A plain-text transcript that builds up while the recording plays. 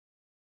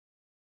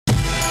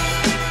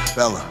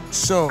Bella,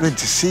 so good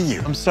to see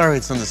you. I'm sorry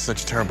it's under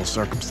such terrible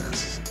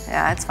circumstances.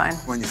 Yeah, it's fine.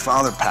 When your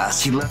father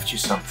passed, he left you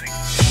something.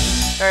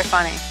 Very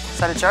funny. Is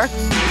that a joke?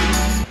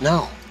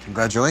 No.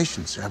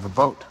 Congratulations, you have a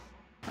boat.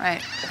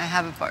 Right, I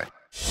have a boat.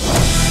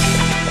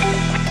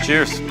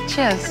 Cheers.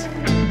 Cheers.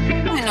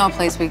 I know a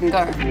place we can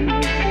go.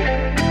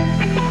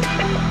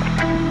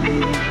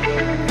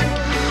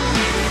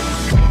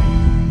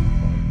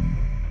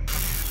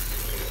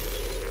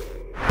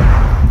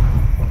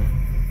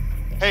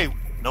 Hey,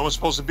 no one's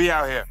supposed to be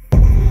out here.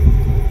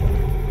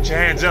 Put your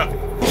hands up.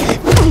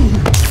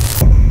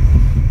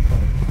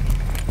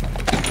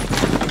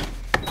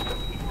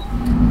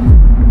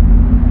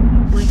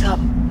 Wake up.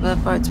 The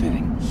boat's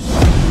moving.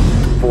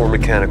 4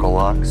 mechanical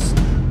locks.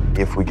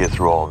 If we get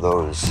through all of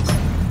those,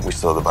 we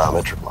still have the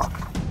biometric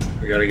lock.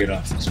 We gotta get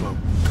off this boat.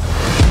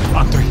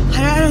 On 3.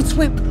 I don't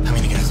swim. I'm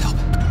gonna get us help.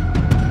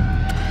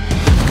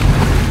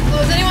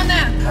 Hello, is anyone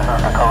there? This is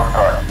the Coast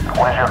Guard.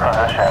 What is your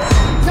position?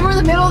 Somewhere in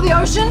the middle of the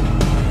ocean?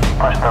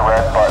 Push the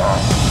red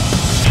button.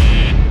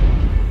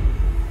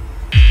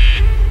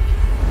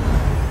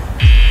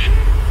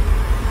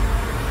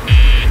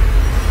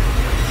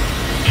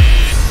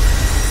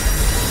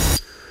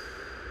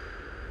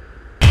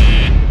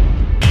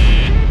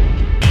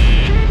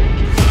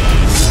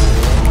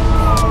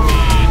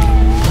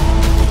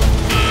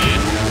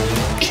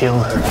 Kill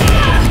her.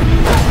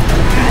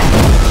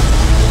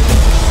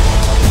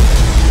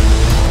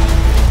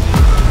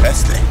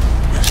 Best thing,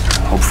 mister.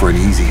 Hope for an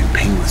easy and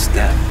painless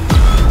death.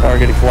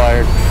 Target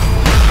acquired.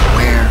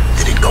 Where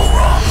did it go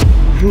wrong?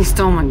 He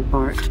stole my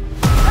boat.